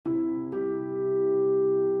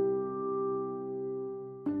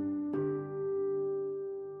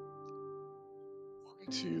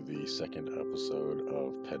to the second episode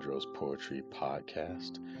of Pedro's Poetry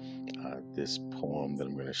Podcast. This poem that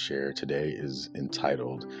I'm going to share today is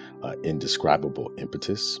entitled Indescribable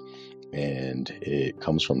Impetus, and it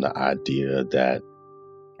comes from the idea that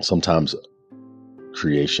sometimes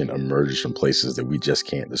creation emerges from places that we just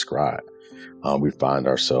can't describe. We find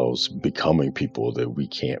ourselves becoming people that we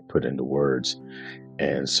can't put into words.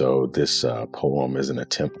 And so this poem is an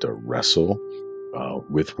attempt to wrestle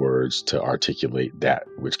with words to articulate that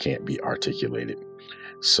which can't be articulated.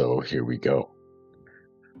 So here we go.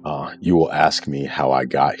 You will ask me how I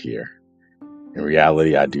got here. In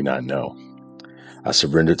reality, I do not know. I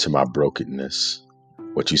surrendered to my brokenness.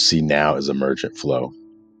 What you see now is emergent flow.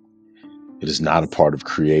 It is not a part of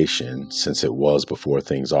creation, since it was before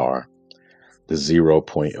things are. The 0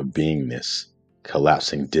 point of beingness,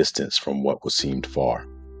 collapsing distance from what was seemed far.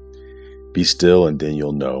 Be still and then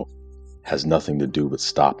you'll know. Has nothing to do with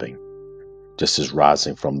stopping, just as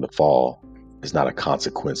rising from the fall is not a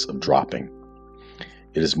consequence of dropping.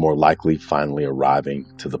 It is more likely finally arriving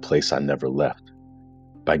to the place I never left,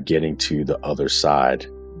 by getting to the other side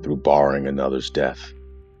through borrowing another's death.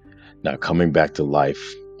 Now coming back to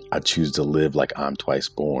life, I choose to live like I'm twice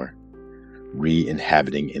born,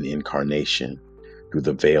 re-inhabiting an incarnation through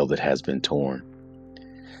the veil that has been torn.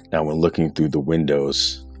 Now when looking through the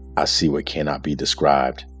windows, I see what cannot be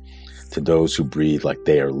described. To those who breathe like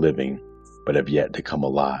they are living, but have yet to come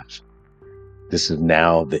alive. This is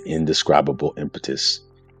now the indescribable impetus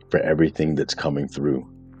for everything that's coming through.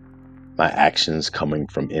 My actions coming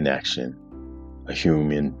from inaction, a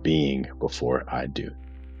human being before I do.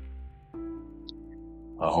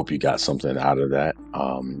 I hope you got something out of that.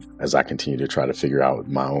 As I continue to try to figure out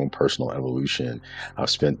my own personal evolution, I've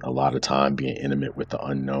spent a lot of time being intimate with the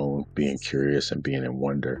unknown, being curious and being in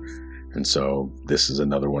wonder. And so this is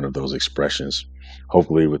another one of those expressions.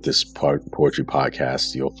 Hopefully with this poetry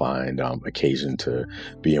podcast, you'll find occasion to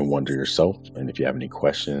be in wonder yourself. And if you have any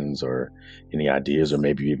questions or any ideas, or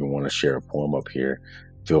maybe you even want to share a poem up here,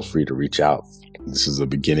 feel free to reach out. This is the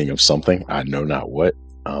beginning of something, I know not what,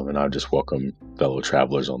 and I just welcome fellow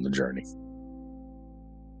travelers on the journey.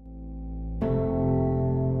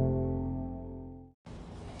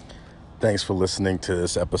 Thanks for listening to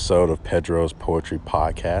this episode of Pedro's Poetry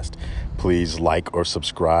Podcast. Please like or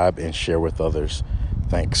subscribe and share with others.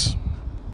 Thanks.